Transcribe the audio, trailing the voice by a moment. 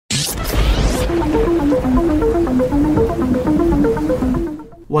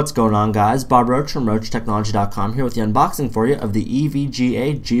What's going on, guys? Bob Roche from RocheTechnology.com here with the unboxing for you of the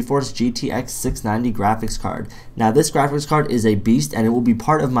NVIDIA GeForce GTX 690 graphics card. Now, this graphics card is a beast, and it will be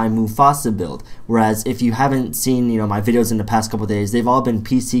part of my Mufasa build. Whereas, if you haven't seen my videos in the past couple days, they've all been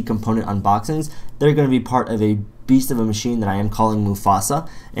PC component unboxings. They're going to be part of a beast of a machine that I am calling Mufasa,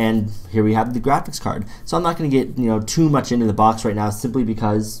 and here we have the graphics card. So I'm not going to get too much into the box right now, simply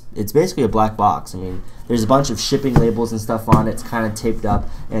because it's basically a black box. I mean, there's a bunch of shipping labels and stuff on it. It's kind of taped up,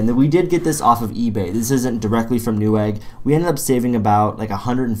 and we did get this off of eBay. This isn't directly from Newegg. We ended up saving about like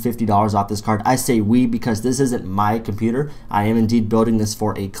 $150 off this card. I say we because this isn't my computer. I am indeed building this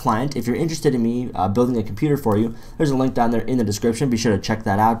for a client. If you're interested in me building a computer for you, there's a link down there in the description. Be sure to check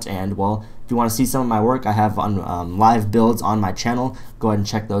that out. And well, if you want to see some of my work, I have on live builds on my channel. Go ahead and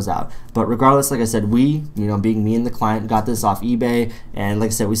check those out. But regardless, like I said, we, being me and the client, got this off eBay, and like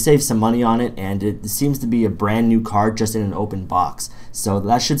I said, we saved some money on it, and it seems to be a brand new card just in an open box. So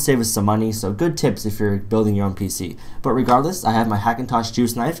that should save us some money. So good tips if you're building your own PC. But regardless, I have my Hackintosh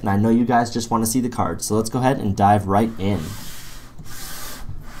juice knife, and I know you guys just want to see the card. So let's go ahead and dive right in.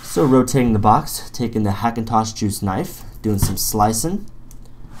 So rotating the box, taking the Hackintosh juice knife, doing some slicing.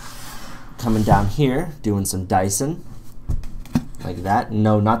 Coming down here, doing some dicing, like that.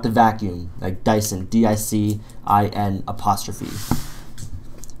 No, not the vacuum, like Dyson, D-I-C-I-N apostrophe.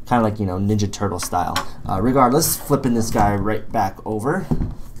 Kind of like, Ninja Turtle style. Regardless, flipping this guy right back over.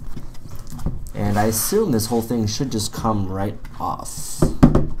 And I assume this whole thing should just come right off.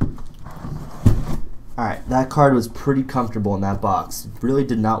 Alright, that card was pretty comfortable in that box. It really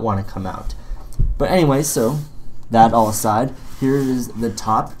did not want to come out. But anyway, so that all aside, here is the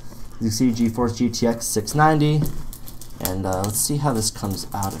top. You see GeForce GTX 690, and let's see how this comes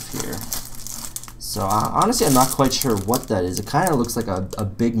out of here. So honestly, I'm not quite sure what that is. It kind of looks like a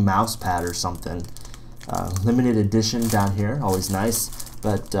big mouse pad or something. Limited edition down here, always nice.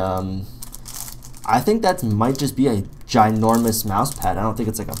 But I think that might just be a ginormous mouse pad. I don't think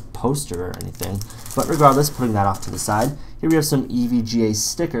it's like a poster or anything. But regardless, putting that off to the side, here we have some NVIDIA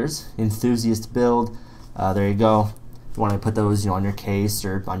stickers, enthusiast build. There you go. If you want to put those, on your case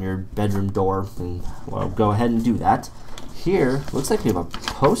or on your bedroom door, and well, go ahead and do that. Here, looks like we have a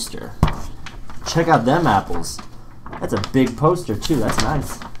poster. Check out them apples. That's a big poster too. That's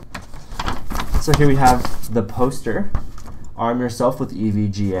nice. So here we have the poster. Arm yourself with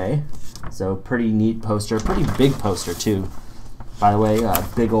NVIDIA. So pretty neat poster, pretty big poster too. By the way,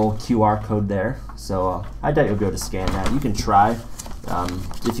 big old QR code there. So I doubt you'll be able to scan that. You can try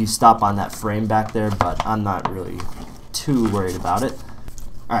if you stop on that frame back there, but I'm not really too worried about it.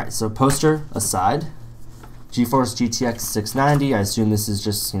 Alright, so poster aside, GeForce GTX 690, I assume this is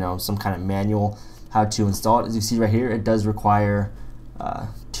just, some kind of manual how to install it. As you see right here, it does require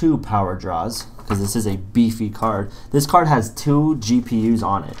 2 power draws, because this is a beefy card. This card has 2 GPUs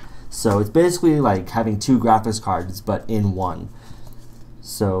on it, so it's basically like having 2 graphics cards, but in one.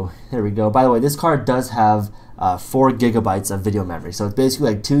 So there we go. By the way, this card does have 4 gigabytes of video memory, so it's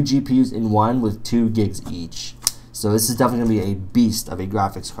basically like 2 GPUs in one with 2 gigs each. So this is definitely going to be a beast of a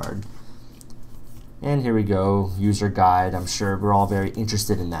graphics card. And here we go, user guide. I'm sure we're all very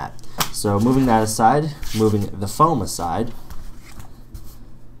interested in that. So moving that aside, moving the foam aside.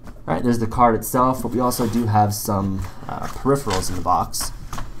 Alright, there's the card itself, but we also do have some peripherals in the box.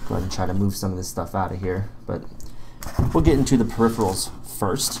 Go ahead and try to move some of this stuff out of here, but we'll get into the peripherals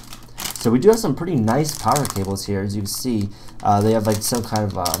first. So we do have some pretty nice power cables here. As you can see, they have like some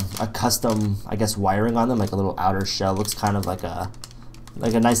kind of a custom, I guess, wiring on them, like a little outer shell. Looks kind of like a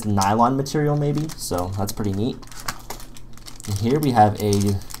nice nylon material maybe, so that's pretty neat. And here we have a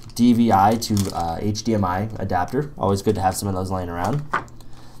DVI to HDMI adapter. Always good to have some of those laying around.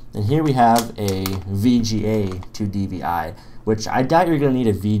 And here we have a VGA to DVI, which I doubt you're going to need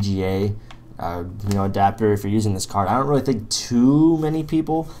a VGA adapter if you're using this card. I don't really think too many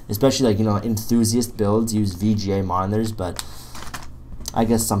people, especially like enthusiast builds, use VGA monitors, but I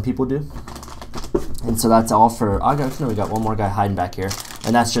guess some people do. And so that's all for. No, we got one more guy hiding back here,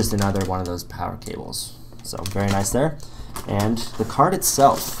 and that's just another one of those power cables. So very nice there. And the card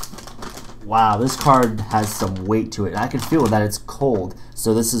itself. Wow, this card has some weight to it. And I can feel that it's cold.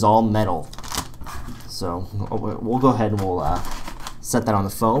 So this is all metal. So we'll go ahead and we'll set that on the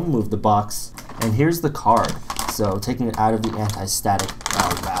foam, move the box, and here's the card. So taking it out of the anti-static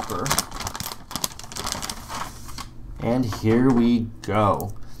wrapper, and here we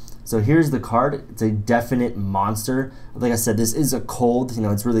go. So here's the card. It's a definite monster. Like I said, this is a cold,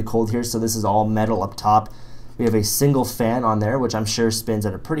 it's really cold here, so this is all metal up top. We have a single fan on there, which I'm sure spins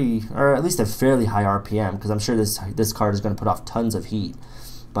at a pretty, or at least a fairly high RPM, because I'm sure this card is going to put off tons of heat.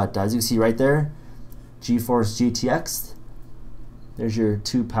 But as you see right there, GeForce GTX, There's your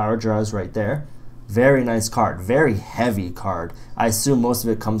 2 power drives right there. Very nice card, very heavy card. I assume most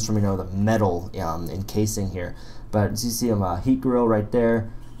of it comes from, the metal encasing here. But as you see, a heat grill right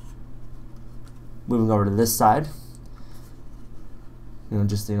there. Moving over to this side,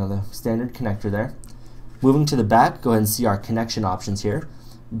 just the standard connector there. Moving to the back, go ahead and see our connection options here.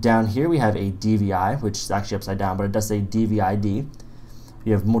 Down here we have a DVI, which is actually upside down, but it does say DVI-D.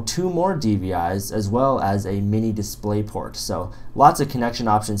 You have 2 more DVIs as well as a mini display port. So lots of connection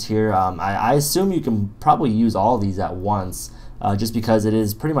options here. I assume you can probably use all of these at once just because it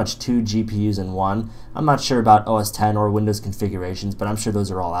is pretty much 2 GPUs in one. I'm not sure about OS X or Windows configurations, but I'm sure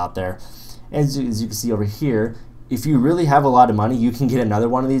those are all out there. As you can see over here, if you really have a lot of money, you can get another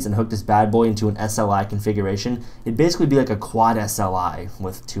one of these and hook this bad boy into an SLI configuration. It'd basically be like a quad SLI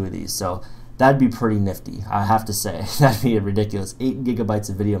with 2 of these. So that'd be pretty nifty, I have to say. That'd be a ridiculous 8 gigabytes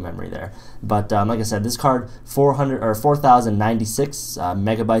of video memory there. But like I said, this card, 4,096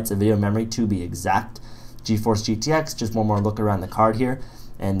 megabytes of video memory to be exact. GeForce GTX, just one more look around the card here.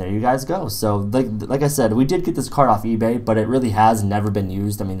 And there you guys go. So like I said, we did get this card off eBay, but it really has never been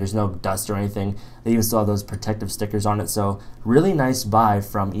used. I mean, there's no dust or anything. They even still have those protective stickers on it. So really nice buy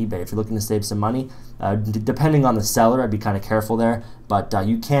from eBay. If you're looking to save some money, depending on the seller, I'd be kind of careful there. But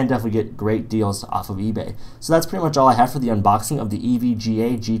you can definitely get great deals off of eBay. So that's pretty much all I have for the unboxing of the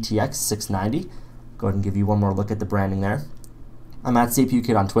NVIDIA GTX 690. Go ahead and give you one more look at the branding there. I'm at CPU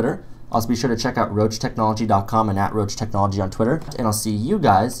Kid on Twitter. Also be sure to check out RocheTechnology.com and at RocheTechnology on Twitter. And I'll see you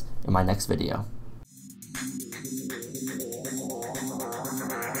guys in my next video.